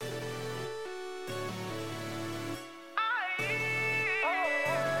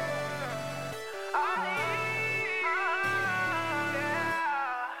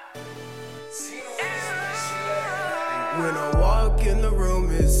When I walk in the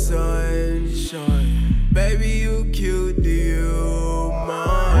room, it's sunshine. Baby, you cute, do you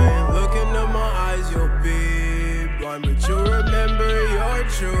mind? Look into my eyes, you'll be blind, but you remember your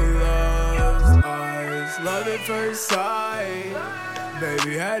true love's eyes. Love at first sight,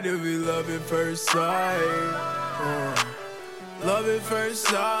 baby, had to be love at first sight. Love at first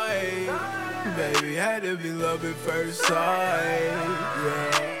sight, baby, had to be love at first sight.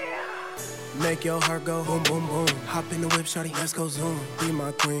 Yeah. Make your heart go boom, boom, boom. Hop in the whip, shawty, let's go zoom. Be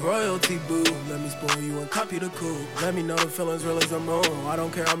my queen, royalty boo. Let me spoil you and copy the cool. Let me know the feelings real as the moon. I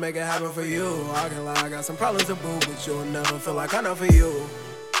don't care, I'll make it happen for you. I can lie, I got some problems to boo, but you'll never feel like I know for you.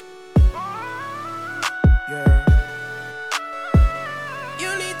 Yeah. You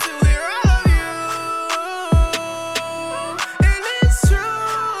need to hear all of you, and it's true.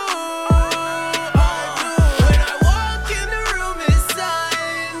 I do. When I walk in the room, it's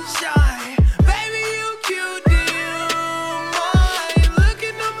sunshine. Baby, you cute, do you mind? Look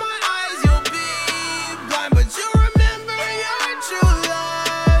into my eyes, you'll be blind, but you remember your true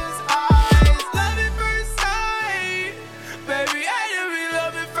love's eyes. Love at first sight, baby, had to be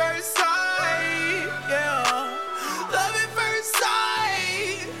love at first sight. Yeah, love at first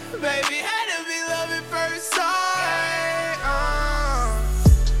sight, baby, had to be love at first sight.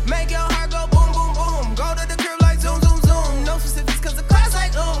 Make your heart go boom, boom, boom. Go to the crib like zoom, zoom, zoom. No specifics cause the class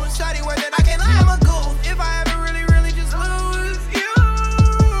like ooh. Shawty worth it, I can't lie, I'm a goof. If I ever really, really just lose you,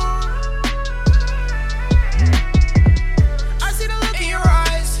 I see the look in your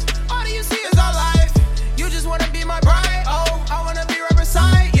eyes. All you see is our life. You just wanna be my bride. Oh, I wanna be right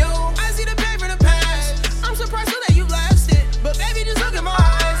beside you. I see the pain from the past. I'm surprised that you lasted, but baby, just look in my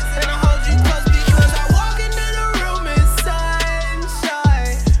eyes and I hold you close because I walk into the room, it's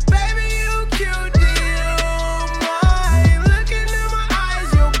sunshine. Baby, you cute, do you mind? Look into my eyes,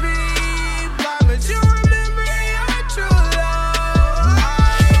 you'll be blind, but you remember your true love.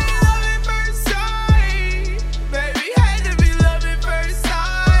 Love at first sight, baby, had to be love at first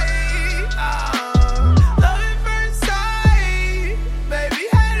sight. Love at first sight, baby,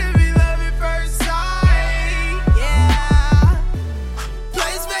 had to be love at first sight. Yeah.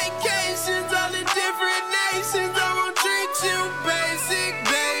 Place vacations all in different nations. I won't treat you basic,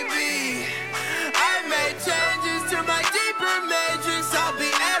 baby. I made changes to my deeper matrix. I'll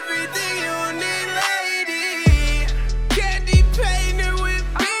be everything you need, lady. Candy painted with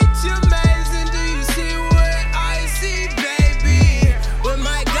beach amazing. Do you see what I see, baby? With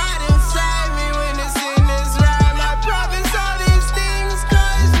my God inside me when it's in this rhyme, I promise all these things.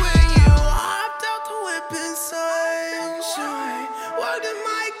 Cause when you hopped out the whip in sunshine, walked in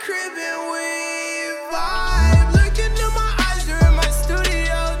my crib and we vibed.